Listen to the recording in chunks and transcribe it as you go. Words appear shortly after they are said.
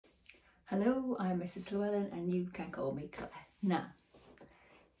Hello, I'm Mrs. Llewellyn and you can call me Claire. Now,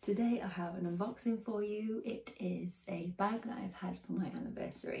 today I have an unboxing for you. It is a bag that I've had for my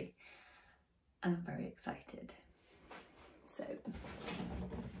anniversary and I'm very excited. So,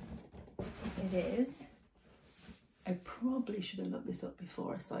 it is, I probably should have looked this up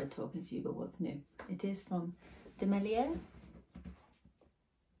before I started talking to you, but what's new? It is from Demellier.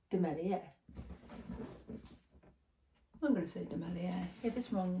 Demellier. I'm going to say Demellier. If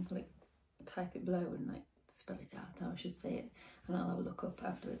it's wrong, like, type it below and like spell it out how I should say it, and I'll have a look up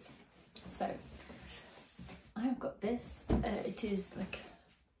afterwards. So I have got this. It is like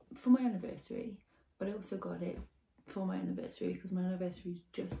for my anniversary, but I also got it for my anniversary because my anniversary is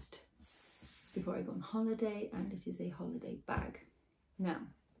just before I go on holiday, and it is a holiday bag. Now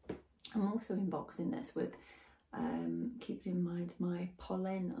I'm also unboxing this with keeping in mind my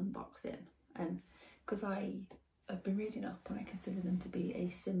pollen unboxing, and because I've been reading up and I consider them to be a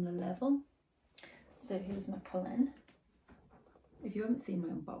similar level. So here's my pollen. If you haven't seen my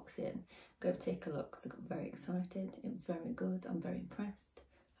unboxing, go take a look because I got very excited. It was very good. I'm very impressed.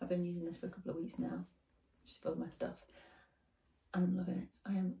 I've been using this for a couple of weeks now. She's filled my stuff and I'm loving it.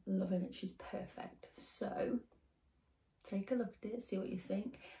 I am loving it. She's perfect. So take a look at it, see what you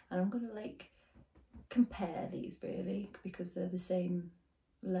think. And I'm going to like compare these really because they're the same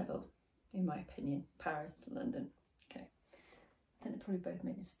level in my opinion. Paris, London. Okay. I think they're probably both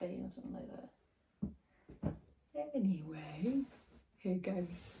made in Spain or something like that. Anyway, here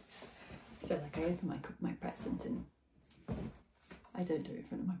goes. So like I open my present and I don't do it in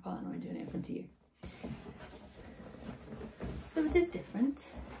front of my partner, I'm doing it in front of you. So it is different.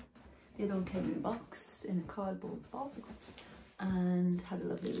 The other one came in a box, in a cardboard box, and had a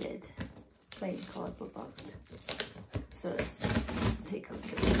lovely lid, plain cardboard box. So let's take a look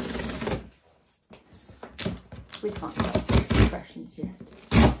at this. We can't get first impressions yet.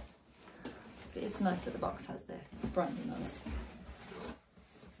 But it's nice that the box has their branding on it.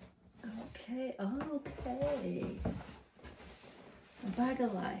 Okay. A bag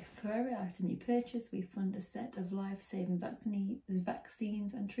of life. For every item you purchase, we fund a set of life-saving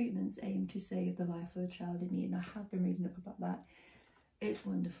vaccines and treatments aimed to save the life of a child in need. And I have been reading up about that. It's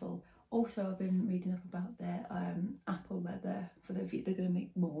wonderful. Also, I've been reading up about their apple leather. They're going to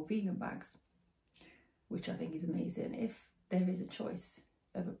make more vegan bags, which I think is amazing. If there is a choice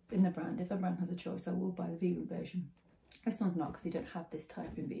in the brand, if a brand has a choice, I will buy the vegan version. This one's not because they don't have this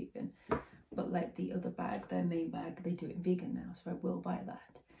type in vegan, but like the other bag, their main bag, they do it in vegan now, so I will buy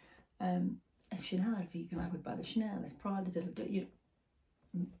that. If Chanel had vegan, I would buy the Chanel. If Prada did, you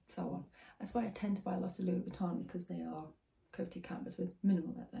know, so on. That's why I tend to buy a lot of Louis Vuitton because they are coated canvas with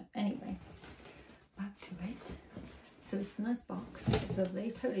minimal leather. Anyway, back to it. So it's a nice box. It's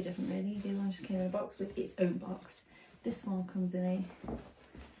lovely, totally different really. The other one just came in a box with its own box. This one comes in a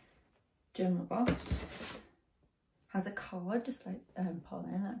general box, has a card just like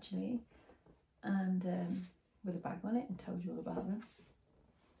pollen actually, and with a bag on it and tells you all about them.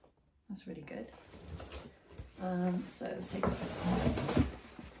 That's really good. So let's take a look.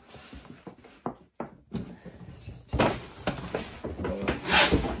 Let's just roll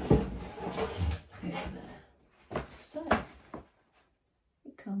this over there. So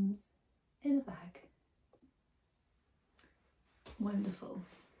it comes in a bag. Wonderful.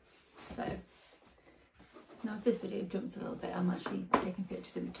 So now if this video jumps a little bit, I'm actually taking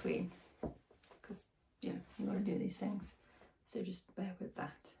pictures in between because, you know, you got to do these things, so just bear with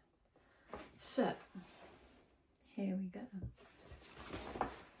that. So here we go.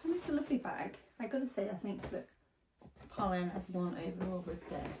 And it's a lovely bag. I gotta say, I think that Pollen has won overall with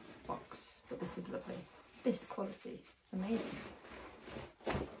their box, but this is lovely. This quality, it's amazing.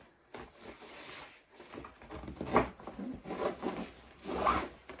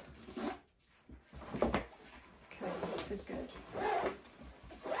 Is good.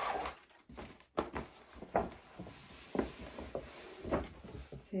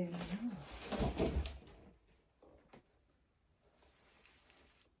 There we are.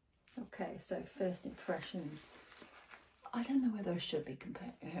 Okay, so first impressions. I don't know whether I should be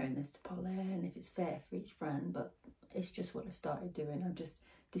comparing this to Pollen, if it's fair for each brand, but it's just what I started doing. I've just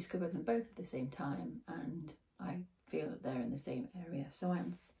discovered them both at the same time and I feel that they're in the same area, so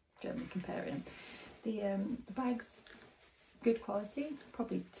I'm generally comparing them. The bag's good quality,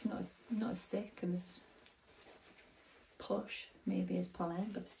 probably it's not as thick and as plush maybe as Pollen,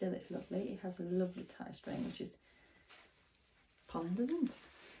 but still it's lovely. It has a lovely tie string, which is Pollen doesn't.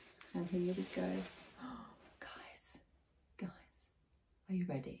 And here we go. Oh, guys, are you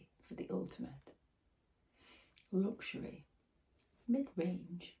ready for the ultimate luxury,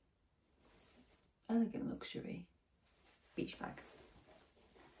 mid-range, elegant luxury beach bag?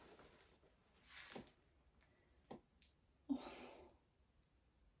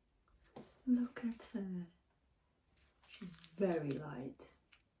 Look at her. She's very light.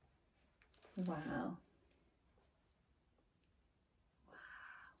 Wow.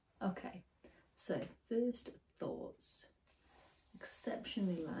 Wow. Okay, so first thoughts.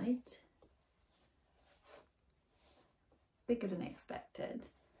 Exceptionally light. Bigger than expected.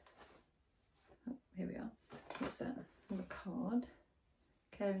 Oh, here we are. What's that? The card.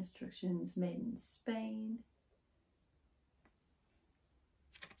 Care instructions, made in Spain.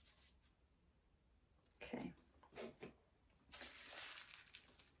 Okay.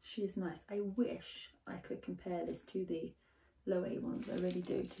 She's nice. I wish I could compare this to the low A ones. I really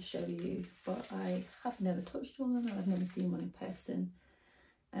do, to show you, but I have never touched one and I've never seen one in person.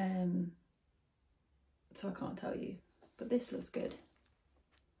 So I can't tell you, but this looks good.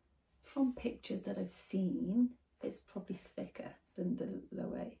 From pictures that I've seen, it's probably thicker than the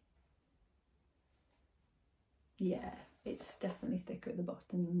low A. Yeah, it's definitely thicker at the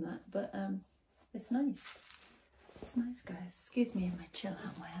bottom than that, but it's nice. It's nice, guys. Excuse me in my chill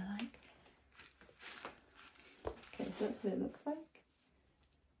out way I like. Okay, so that's what it looks like.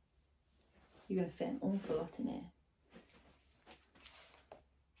 You're going to fit an awful lot in here.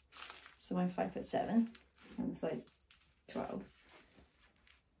 So I'm 5'7", I'm a size 12.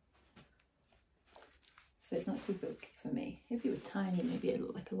 So it's not too big for me. If you were tiny, maybe it'd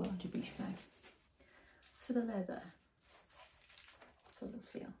look like a larger beach bag. So the leather, sort of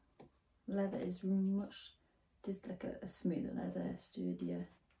feel. Leather is much, just like a smoother leather, sturdier,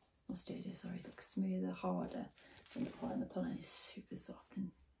 not sturdier, sorry, like smoother, harder than the pollen. The pollen is super soft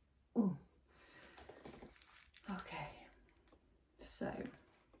and, ooh. Okay, so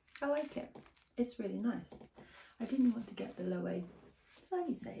I like it. It's really nice. I didn't want to get the low A. That's how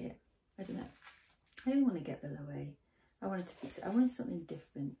you say it. I don't know. I didn't want to get the low A. I wanted to fix it. I wanted something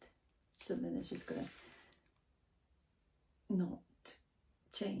different. Something that's just going to not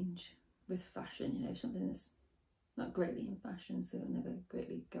change with fashion. You know, something that's not greatly in fashion, so it'll never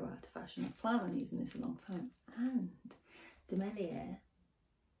greatly go out of fashion. I plan on using this a long time. And Demellier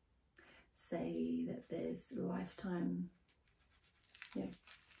say that there's lifetime, yeah,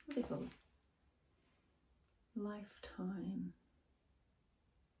 what's it called? Lifetime,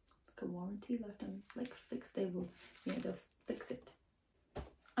 like a warranty, lifetime, like they will, you know, they'll fix it.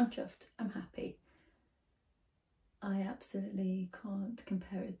 I'm chuffed, I'm happy. I absolutely can't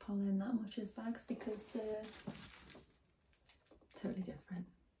compare it with pollen that much as bags because totally different.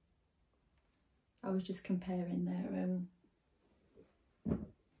 I was just comparing their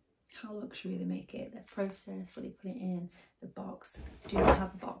how luxury they make it, their process, what they put it in, the box. Do not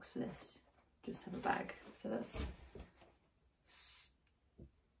have a box for this, just have a bag. So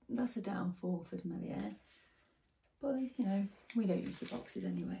that's a downfall for Demellier. But at least, you know, we don't use the boxes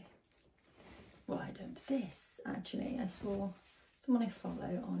anyway. Well, I don't. This, actually, I saw someone I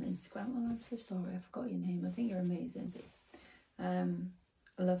follow on Instagram. Oh, I'm so sorry, I forgot your name. I think you're amazing. I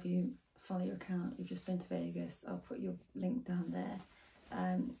love you. Follow your account. You've just been to Vegas. I'll put your link down there.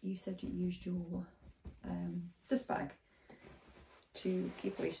 You said you used your dust bag to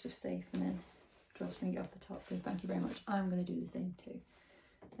keep all your stuff safe and then drawstring it off the top. So thank you very much. I'm going to do the same too.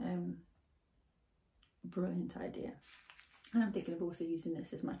 Brilliant idea. And I'm thinking of also using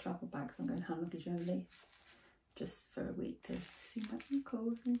this as my travel bag because I'm going hand luggage only, just for a week to see my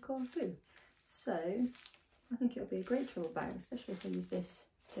uncles in Corfu. So I think it'll be a great travel bag, especially if I use this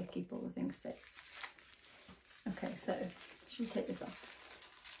to keep all the things safe. Okay, so should we take this off?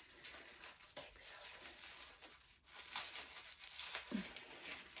 Let's take this off.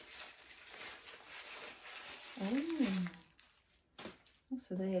 Oh,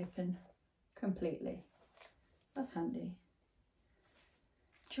 so they open completely. That's handy.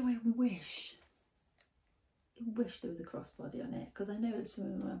 Joe, I wish there was a crossbody on it, because I know that some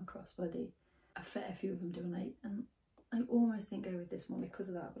of them have a crossbody. A fair few of them do, and I almost didn't go with this one because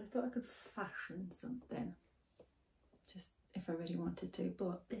of that, but I thought I could fashion something, just if I really wanted to.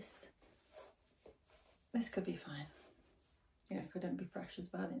 But this could be fine. You know, if I don't be precious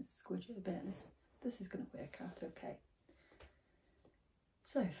about it and squidge it a bit, this is going to work out okay.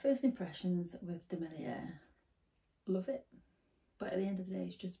 So, first impressions with Demellier. Love it. But at the end of the day,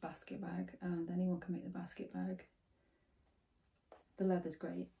 it's just a basket bag, and anyone can make the basket bag. The leather's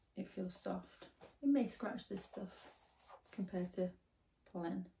great. It feels soft. It may scratch this stuff compared to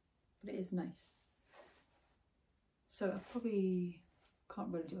pollen, but it is nice. So I probably can't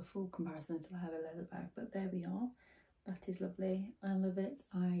really do a full comparison until I have a leather bag, but there we are. That is lovely. I love it.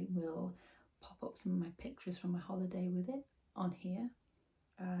 I will pop up some of my pictures from my holiday with it on here.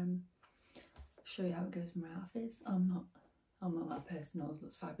 Show you how it goes with my outfits. I'm not that person who always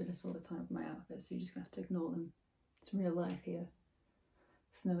looks fabulous all the time with my outfits, so you're just gonna have to ignore them. It's real life here.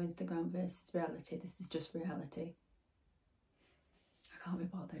 It's no Instagram versus reality. This is just reality. I can't be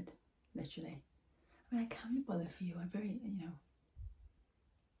bothered, literally. I mean, I can be bothered for you. I'm very, you know,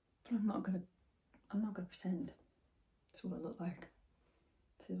 but I'm not gonna pretend. That's what I look like.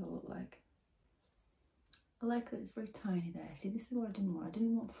 This is what I look like. I like that it's very tiny there. See, this is what I didn't want. I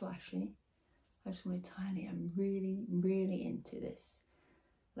didn't want flashy. I just wanted tiny. I'm really, really into this,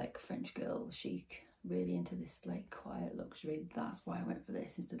 like, French girl chic. Really into this, like, quiet luxury. That's why I went for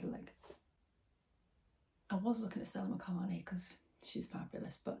this instead of, like, I was looking at Stella McCartney because she's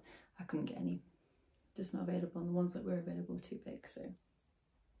fabulous, but I couldn't get any, just not available. And the ones that were available were too big. So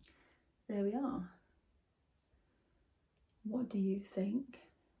there we are. What do you think?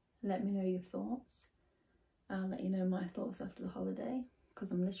 Let me know your thoughts. I'll let you know my thoughts after the holiday,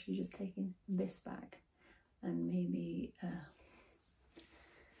 because I'm literally just taking this bag and maybe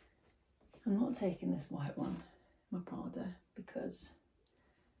I'm not taking this white one, my Prada, because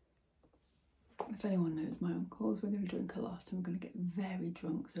if anyone knows my uncles, we're going to drink a lot and we're going to get very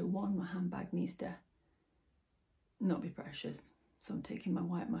drunk. So one, my handbag needs to not be precious, so I'm taking my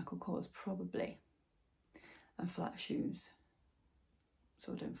white Michael Kors probably, and flat shoes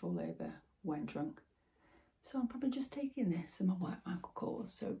so I don't fall over when drunk. So I'm probably just taking this and my white Michael Kors.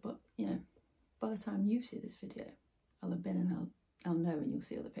 So, but you know, by the time you see this video, I'll have been and I'll know, and you'll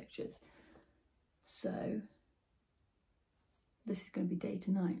see all the pictures. So this is going to be day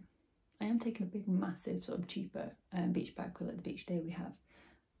to night. I am taking a big, massive, sort of cheaper beach bag, like the beach day we have.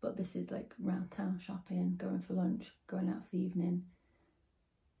 But this is like round town shopping, going for lunch, going out for the evening.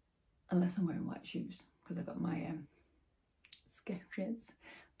 Unless I'm wearing white shoes, because I've got my Skechers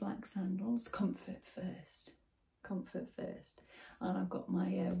black sandals. Comfort first. Comfort first. And I've got my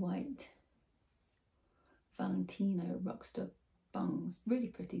white Valentino Rockstar bungs. Really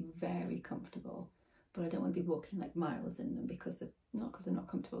pretty, very comfortable. But I don't want to be walking like miles in them, because they're not because they're not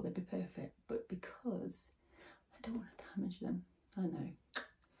comfortable, they'd be perfect, but because I don't want to damage them. I know.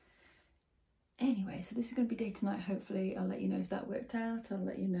 Anyway, so this is going to be day to night. Hopefully I'll let you know if that worked out. I'll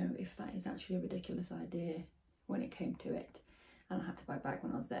let you know if that is actually a ridiculous idea when it came to it, and I had to buy a bag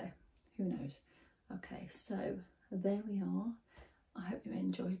when I was there. Who knows? Okay, so there we are. I hope you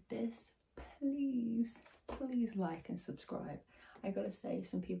enjoyed this. Please like and subscribe. I gotta say,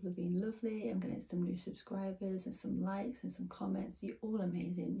 some people have been lovely. I'm getting some new subscribers and some likes and some comments. You're all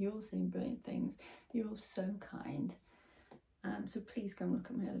amazing. You're all saying brilliant things. You're all so kind. So please go and look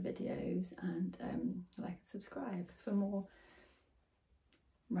at my other videos and like and subscribe for more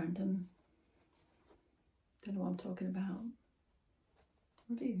random, don't know what I'm talking about,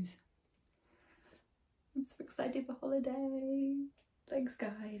 reviews. I'm so excited for holiday. Thanks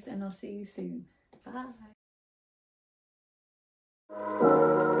guys, and I'll see you soon. Bye.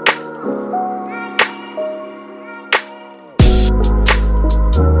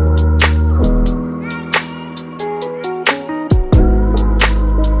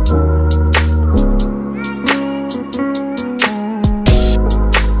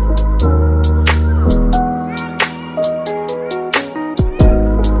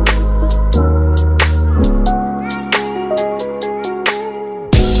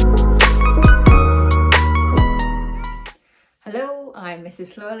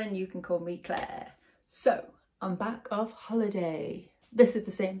 Mrs. Llewellyn, you can call me Claire. So I'm back off holiday. This is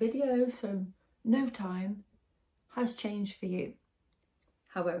the same video, so no time has changed for you,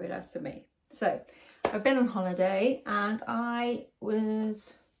 however it has for me. So I've been on holiday and I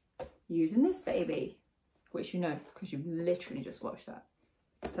was using this baby, which you know because you've literally just watched that,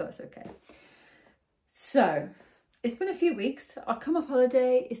 so that's okay. So it's been a few weeks. I'll come off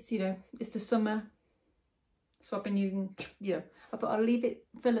holiday. It's, you know, it's the summer, so I've been using, you know, I thought I'll leave it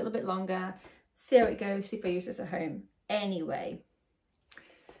for a little bit longer, see how it goes, see if I use this at home. Anyway,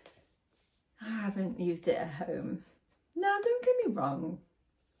 I haven't used it at home. Now, don't get me wrong,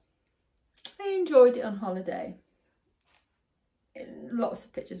 I enjoyed it on holiday. Lots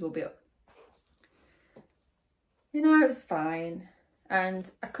of pictures will be up. You know, it was fine.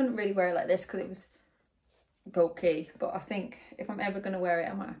 And I couldn't really wear it like this because it was bulky. But I think if I'm ever going to wear it,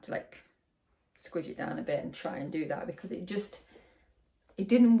 I might have to like squidge it down a bit and try and do that, because it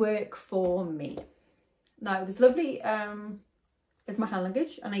didn't work for me. Now, it was lovely as my hand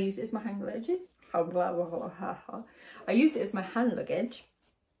luggage, and I used it as my hand luggage. I used it as my hand luggage.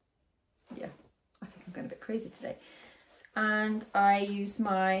 Yeah, I think I'm going a bit crazy today. And I used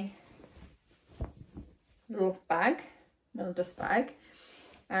my little bag, little dust bag,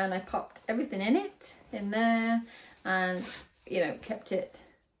 and I popped everything in there, and you know, kept it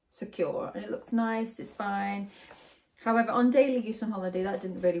secure, and it looks nice, it's fine. However, on daily use on holiday, that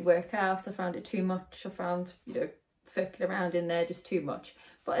didn't really work out. I found it too much. I found, you know, fucking around in there just too much.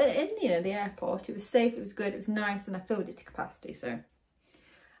 But in, you know, the airport, it was safe, it was good, it was nice, and I filled it to capacity. So, and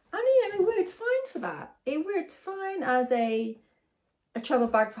you know, it worked fine for that. It worked fine as a travel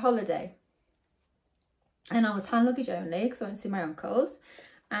bag for holiday. And I was hand luggage only because I went to see my uncles.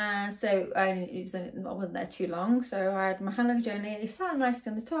 So I wasn't there too long, so I had my hand luggage only, and it sat nicely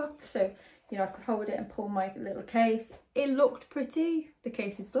on the top, so you know I could hold it and pull my little case. It looked pretty. The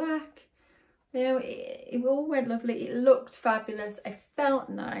case is black. You know, it all went lovely. It looked fabulous. I felt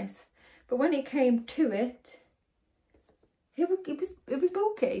nice, but when it came to it, it was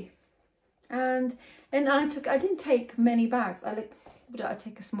bulky, and I didn't take many bags. I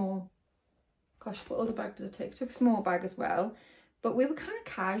take a small. Gosh, what other bag did I take? I took a small bag as well. But we were kind of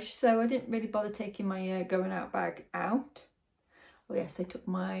cash, so I didn't really bother taking my going out bag out. Oh yes, I took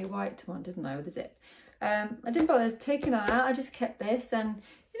my white one, didn't I, with the zip. I didn't bother taking that out. I just kept this, and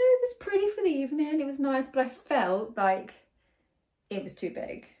you know, it was pretty for the evening. It was nice, but I felt like it was too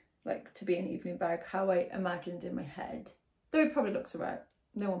big, like to be an evening bag, how I imagined in my head. Though it probably looks alright.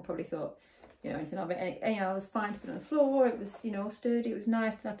 No one probably thought, you know, anything of it. And you know, it was fine to put it on the floor. It was, you know, sturdy. It was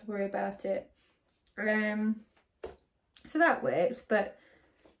nice. Didn't have to worry about it. So that worked, but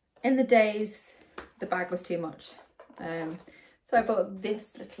in the days the bag was too much, so I bought this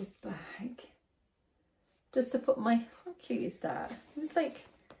little bag just to put my, how cute is that? It was like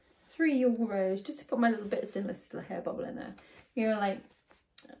 €3 just to put my little bits in, this little hair bubble in there, you know, like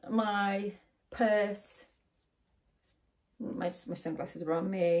my purse, my sunglasses are on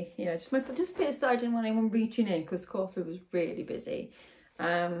me, you know, just bits that I didn't want anyone reaching in because Corfu was really busy.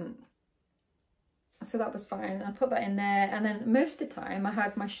 So that was fine, and I put that in there, and then most of the time I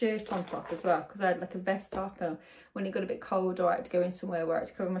had my shirt on top as well, because I had like a vest top, and when it got a bit cold or I had to go in somewhere where I had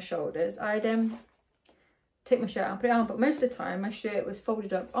to cover my shoulders, I'd take my shirt out and put it on. But most of the time my shirt was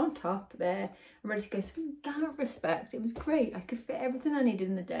folded up on top there and ready to go. So in that respect, it was great. I could fit everything I needed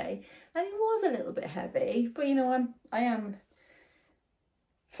in the day, and it was a little bit heavy, but you know, I am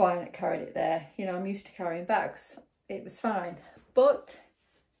fine at carrying it there. You know, I'm used to carrying bags. It was fine. But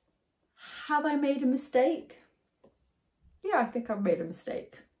have I made a mistake? Yeah, I think I've made a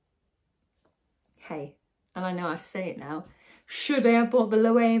mistake. Hey, and I know how to say it now. Should I have bought the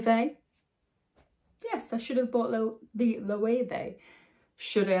Loewe? Yes, I should have bought the Loewe.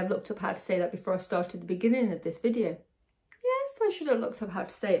 Should I have looked up how to say that before I started the beginning of this video? Yes, I should have looked up how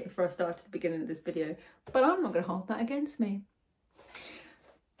to say it before I started the beginning of this video, but I'm not going to hold that against me.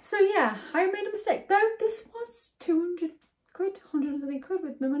 So yeah, I made a mistake. Though this was 200 quid, 100 quid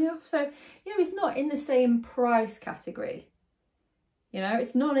with the money off. So, you know, it's not in the same price category. You know,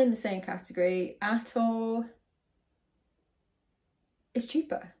 it's not in the same category at all. It's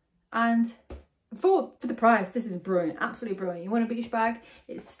cheaper. And for the price, this is brilliant, absolutely brilliant. You want a beach bag,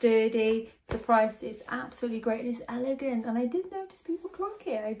 it's sturdy, the price is absolutely great, and it's elegant. And I did notice people clock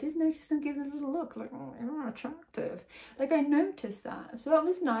it. I did notice them giving it a little look, like, oh, you're attractive. Like, I noticed that. So that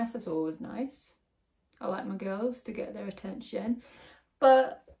was nice. That's always nice. I like my girls to get their attention.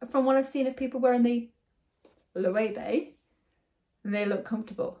 But from what I've seen of people wearing the Loewe, they look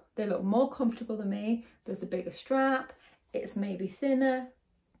comfortable. They look more comfortable than me. There's a bigger strap. It's maybe thinner.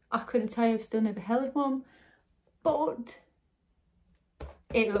 I couldn't tell you, I've still never held one. But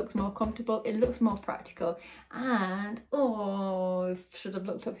it looks more comfortable. It looks more practical. And, oh, I should have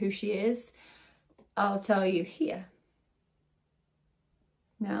looked up who she is. I'll tell you here.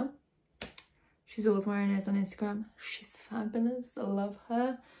 Now. She's always wearing hers on Instagram. She's fabulous. I love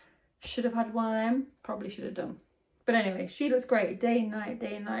her. Should have had one of them. Probably should have done. But anyway, she looks great. Day and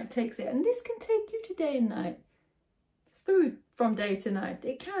night, takes it. And this can take you to day and night. Through from day to night.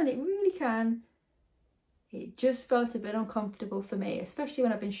 It can, it really can. It just felt a bit uncomfortable for me, especially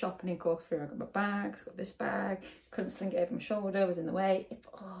when I've been shopping in Corfu. I got my bags, got this bag, couldn't sling it over my shoulder, was in the way.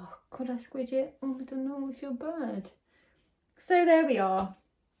 Oh, could I squidge it? Oh, I don't know, I feel bad. So there we are.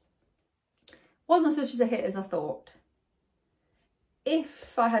 Wasn't such a hit as I thought.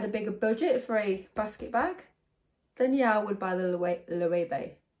 If I had a bigger budget for a basket bag, then yeah, I would buy the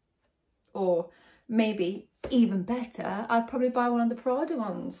Loewe. Or maybe even better, I'd probably buy one of the Prada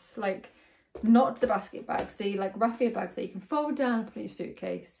ones. Like, not the basket bags, the like raffia bags that you can fold down and put in your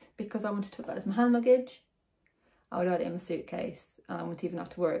suitcase. Because I want to take that as my hand luggage, I would add it in my suitcase and I wouldn't even have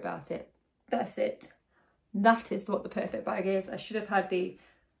to worry about it. That's it. That is what the perfect bag is. I should have had the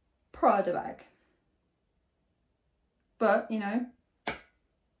Prada bag. But, you know,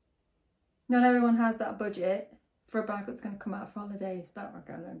 not everyone has that budget for a bag that's going to come out for holidays. That we're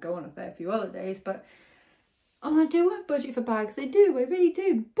going to go on a fair few holidays, but I do have budget for bags. I do, I really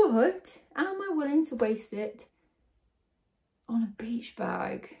do. But am I willing to waste it on a beach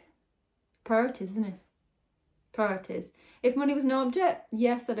bag? Priorities, isn't it? Priorities. If money was no object,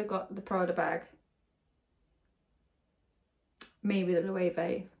 yes, I'd have got the Prada bag. Maybe the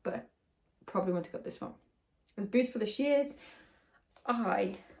Loewe, but probably wouldn't have got this one. As beautiful as she is,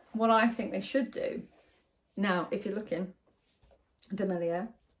 what I think they should do, now if you're looking, Demellier,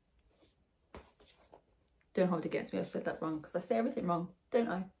 don't hold it against me, I said that wrong, because I say everything wrong, don't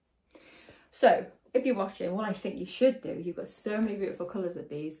I? So, if you're watching, what I think you should do, you've got so many beautiful colours of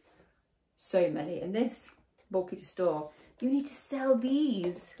these, so many, and this, bulky to store, you need to sell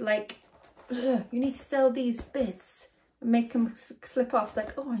these, like, you need to sell these bits, and make them slip off. It's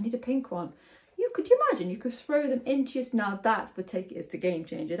like, oh, I need a pink one. Could you imagine, you could throw them into your, now that would take it as to game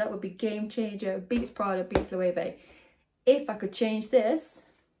changer, that would be game changer, beats Prada, beats Loewe. If I could change this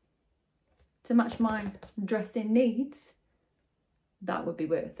to match my dressing needs, that would be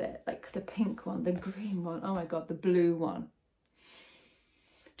worth it. Like the pink one, the green one, oh my god, the blue one.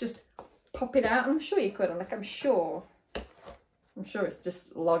 Just pop it out, and I'm sure you could, I'm sure it's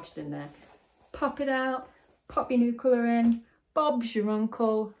just lodged in there. Pop it out, pop your new colour in, Bob's your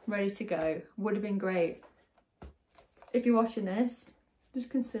uncle, ready to go. Would have been great. If you're watching this, just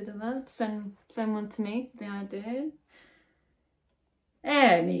consider that. Send one to me, the idea.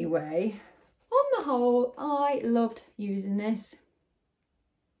 Anyway, on the whole, I loved using this.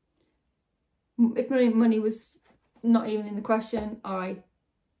 If money was not even in the question, I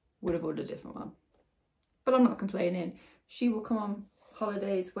would have ordered a different one. But I'm not complaining. She will come on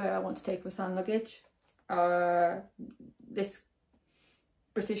holidays where I want to take her hand luggage. This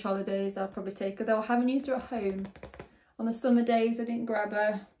British holidays, I'll probably take her, though I haven't used her at home. On the summer days, I didn't grab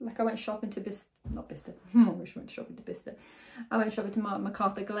her. Like, I went shopping to not Bicester. I wish I went shopping to Bicester. I went shopping to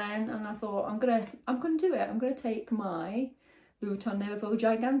Macarthur Glen, and I thought, I'm gonna do it. I'm gonna take my Louis Vuitton Neverfull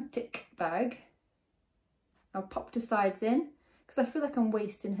gigantic bag. I'll pop the sides in, because I feel like I'm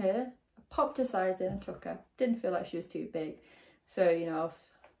wasting her. I popped her sides in and took her. Didn't feel like she was too big. So, you know,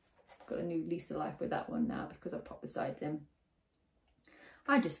 I've got a new lease of life with that one now, because I popped the sides in.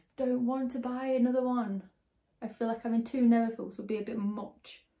 I just don't want to buy another one. I feel like having two Neverfulls would be a bit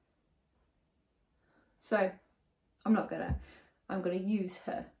much. So, I'm gonna use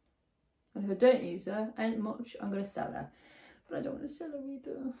her. And if I don't use her, ain't much, I'm gonna sell her. But I don't want to sell her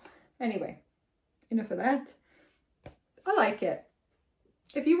either. Anyway, enough of that. I like it.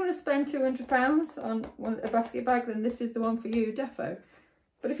 If you want to spend £200 on a basket bag, then this is the one for you, defo.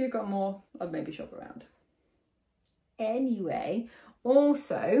 But if you've got more, I'd maybe shop around. Anyway,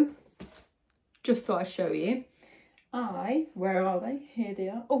 also, just thought I'd show you. Where are they? Here they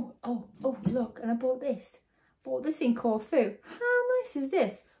are. Oh, look, and I bought this. Bought this in Corfu. How nice is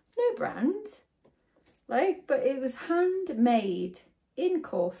this? No brand. Like, but it was handmade in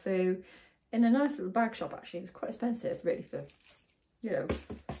Corfu in a nice little bag shop, actually. It was quite expensive, really, for, you know,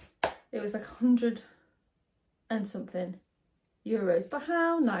 it was like 100 and something euros. But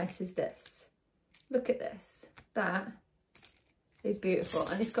how nice is this? Look at this. That is beautiful.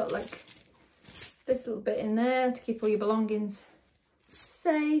 And it's got like this little bit in there to keep all your belongings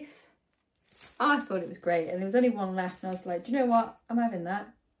safe. I thought it was great, and there was only one left, and I was like, do you know what? I'm having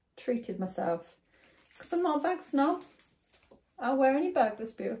that. Treated myself. Because I'm not a bag snob. I'll wear any bag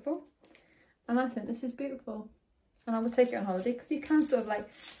that's beautiful. And I think this is beautiful. And I would take it on holiday, because you can sort of like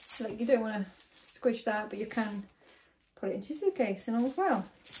you don't want to squish that, but you can put it into your suitcase and all as well.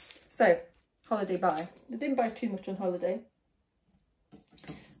 So, holiday buy. I didn't buy too much on holiday,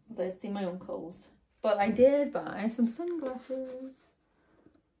 as I see my uncles. But I did buy some sunglasses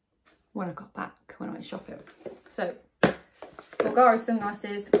when I got back, when I went shopping. So, Bulgari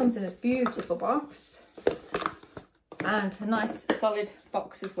sunglasses, comes in this beautiful box. And a nice solid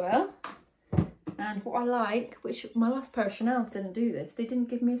box as well. And what I like, which my last pair of Chanel's didn't do this, they didn't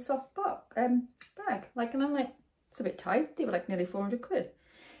give me a soft bag. Like, and I'm like, it's a bit tight. They were like nearly 400 quid.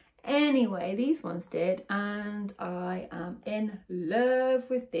 Anyway, these ones did, and I am in love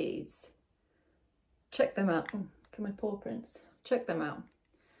with these. Check them out. Look at my paw prints. Check them out.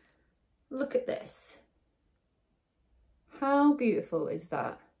 Look at this. How beautiful is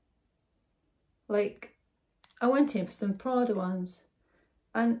that? Like, I went in for some Prada ones,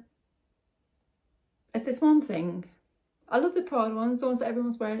 and if there's one thing, I love the Prada ones, the ones that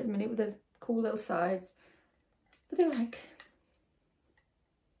everyone's wearing at the minute with the cool little sides, but they're like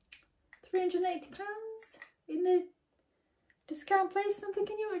 £380 in the discount place, and I'm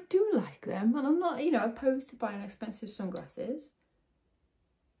thinking, you know, I do like them, and I'm not, you know, opposed to buying expensive sunglasses,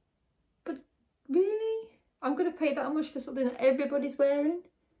 but really, I'm going to pay that much for something that everybody's wearing?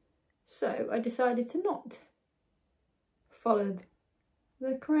 So I decided to not follow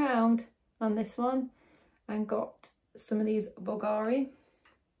the crowd on this one, and got some of these Bulgari.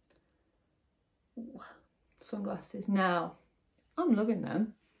 Ooh, sunglasses. Now, I'm loving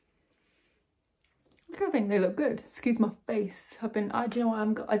them. I think they look good. Excuse my face. Do you know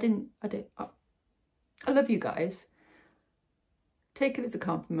what, I love you guys. Take it as a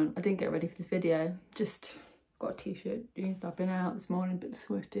compliment. I didn't get ready for this video. Just got a t-shirt, jeans. I've been out this morning, a bit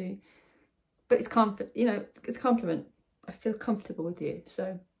sweaty. But it's comfort, you know, it's a compliment. I feel comfortable with you.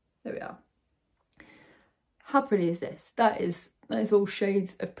 So there we are. How pretty is this? That is all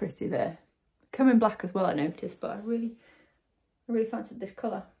shades of pretty there. Come in black as well, I noticed, but I really fancied this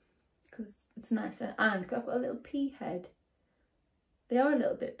colour because it's nice. And I've got a little pea head. They are a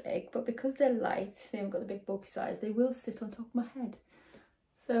little bit big, but because they're light, they haven't got the big bulky size, they will sit on top of my head.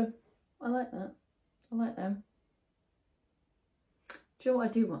 So I like that. I like them. Do you know what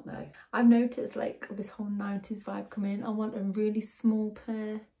I do want though? I've noticed like this whole 90s vibe coming in. I want a really small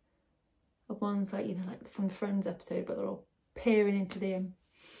pair of ones like, you know, like from the Friends episode, but they're all peering into the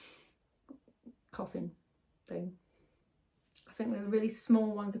coffin thing. I think the really small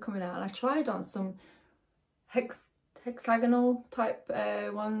ones are coming out, and I tried on some hexagonal type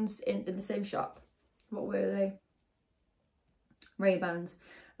ones in the same shop. What were they? Ray-Bans.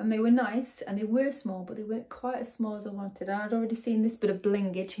 And they were nice and they were small, but they weren't quite as small as I wanted. And I'd already seen this bit of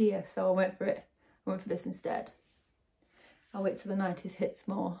blingage here, so I went for it. I went for this instead. I'll wait till the 90s hits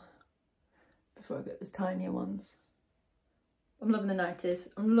more before I get those tinier ones. I'm loving the 90s.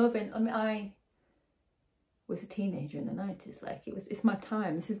 I was a teenager in the 90s. Like it's my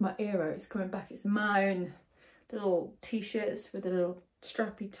time. This is my era. It's coming back. It's mine. The little t-shirts with the little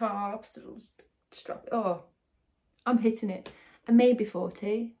strappy tops, the little strap. Oh, I'm hitting it. I may be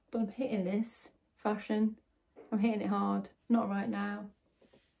 40, but I'm hitting this fashion. I'm hitting it hard. Not right now.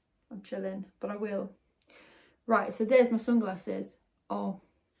 I'm chilling, but I will. Right, so there's my sunglasses. Oh,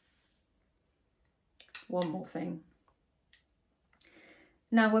 one more thing.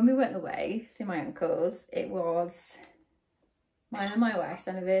 Now, when we went away to see my uncle's, it was mine and my wife's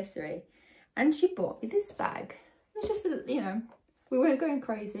anniversary, and she bought me this bag. It was just, you know, we weren't going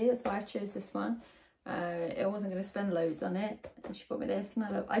crazy. That's why I chose this one. I wasn't going to spend loads on it, and she bought me this,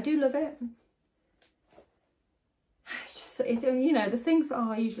 and I do love it. It's just, you know, the things that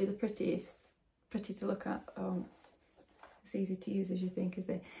are usually the pretty to look at. It's easy to use as you think, is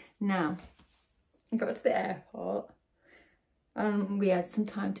it? Now, I got to the airport, and we had some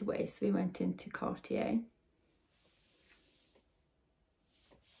time to waste, so we went into Cartier.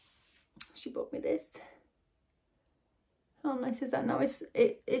 She bought me this. How nice is that? Now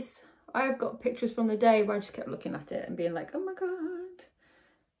it's I've got pictures from the day where I just kept looking at it and being like, oh my god.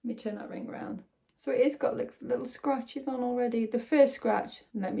 Let me turn that ring around. So it has got like little scratches on already. The first scratch,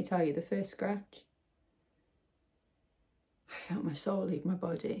 and let me tell you, the first scratch, I felt my soul leave my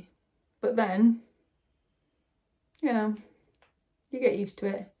body. But then, you know, you get used to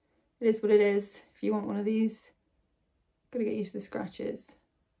it. It is what it is. If you want one of these, gotta get used to the scratches.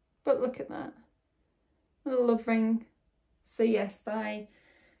 But look at that. A little love ring. So yes, I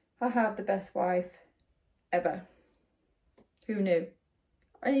have the best wife ever. Who knew?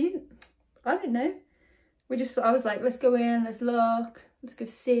 I didn't know. I was like, let's go in, let's look, let's go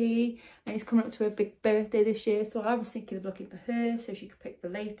see. And it's coming up to her big birthday this year, so I was thinking of looking for her so she could pick for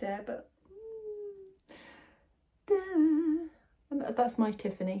later, but and that's my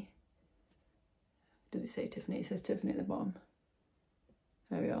Tiffany. Does it say Tiffany? It says Tiffany at the bottom.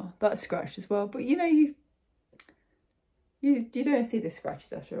 There we are. That's scratched as well, but you know, you don't see the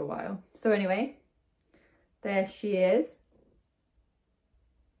scratches after a while. So anyway, there she is.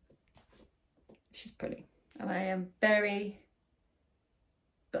 She's pretty, and I am very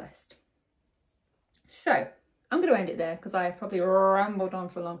blessed. So I'm going to end it there because I've probably rambled on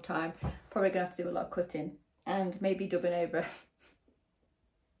for a long time. Probably going to have to do a lot of cutting and maybe dubbing over.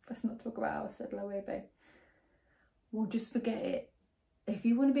 Let's not talk about how I said hello, babe. We'll just forget it. If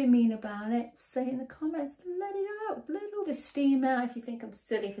you want to be mean about it, say it in the comments. Let it out. Let all the steam out. If you think I'm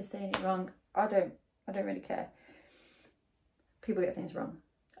silly for saying it wrong, I don't really care. People get things wrong.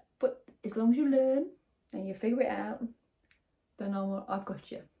 But as long as you learn and you figure it out, then I've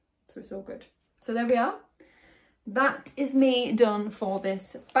got you. So it's all good. So there we are. That is me done for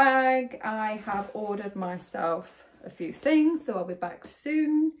this bag. I have ordered myself a few things, so I'll be back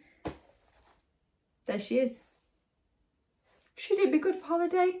soon. There she is. Should it be good for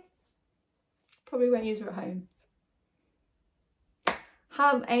holiday? Probably won't use her at home.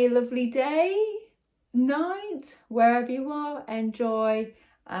 Have a lovely day, night, wherever you are. Enjoy,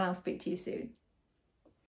 and I'll speak to you soon.